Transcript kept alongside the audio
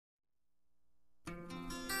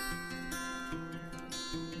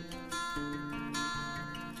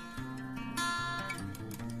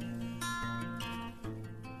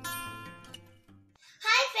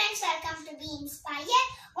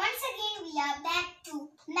are back to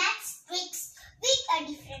maths tricks with a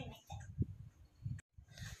different method.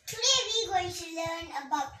 Today we are going to learn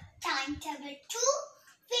about timetable 2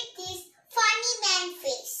 with this funny man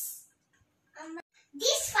face.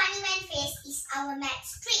 This funny man face is our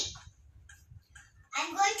maths trick. I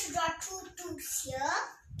am going to draw two tubes here.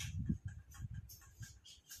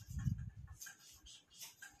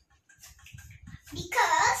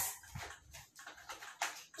 Because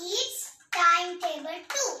it's timetable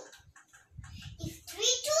 2. If 3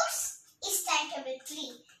 tubes is timetable 3.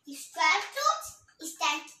 If 12 tubes is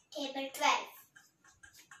timetable 12.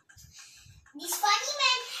 This funny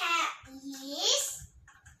man is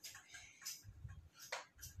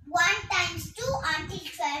 1 times 2 until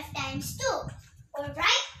 12 times 2.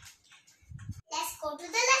 Alright? Let's go to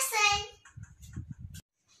the lesson.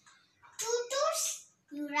 2 tubes,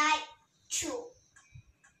 you write 2.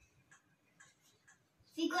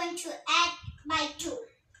 We're going to add by 2.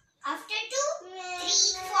 After 2, 3, 4.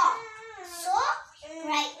 So,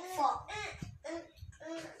 write 4.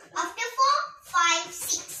 After 4, 5,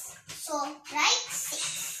 6. So, write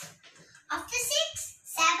 6. After 6,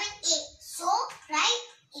 7, 8. So, write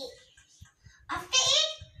 8. After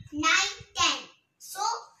 8, 9, 10. So,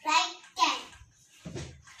 write 10.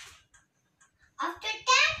 After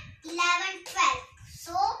 10, 11, 12.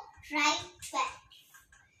 So, write 12.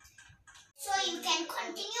 So, you can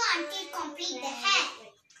continue until complete the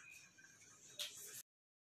hand.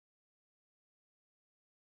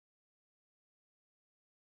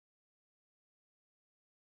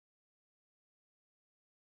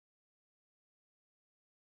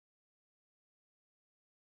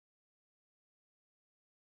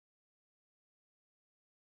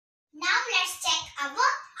 Now let's check our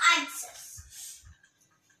answers.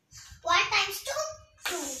 1 times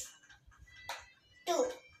 2, 2. 2.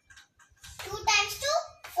 2 times 2,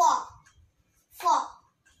 4. 4.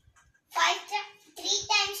 3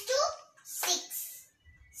 times 2, 6.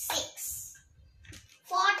 6.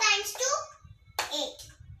 4 times 2, 8.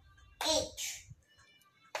 8.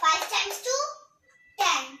 5 times 2,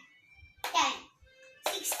 10. 10.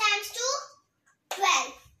 6 times 2,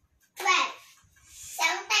 12. 12.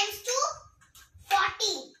 7 times 2,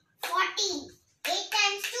 14. 14. 8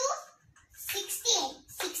 times 2, 16.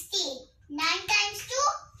 16. 9 times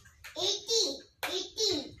 2, 18.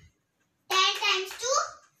 18. 10 times 2,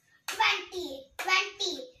 20.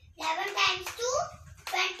 20. 11 times 2,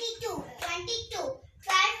 22. 22. 12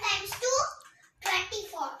 times 2,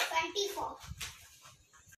 24. 24. Hope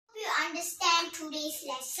you understand today's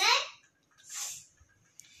lesson.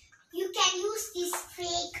 You can use this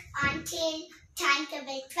trick until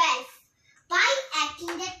timetable 12 by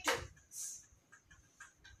adding the tubes.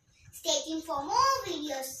 Stay tuned for more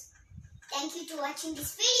videos. Thank you for watching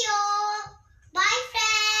this video. Bye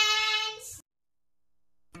friends.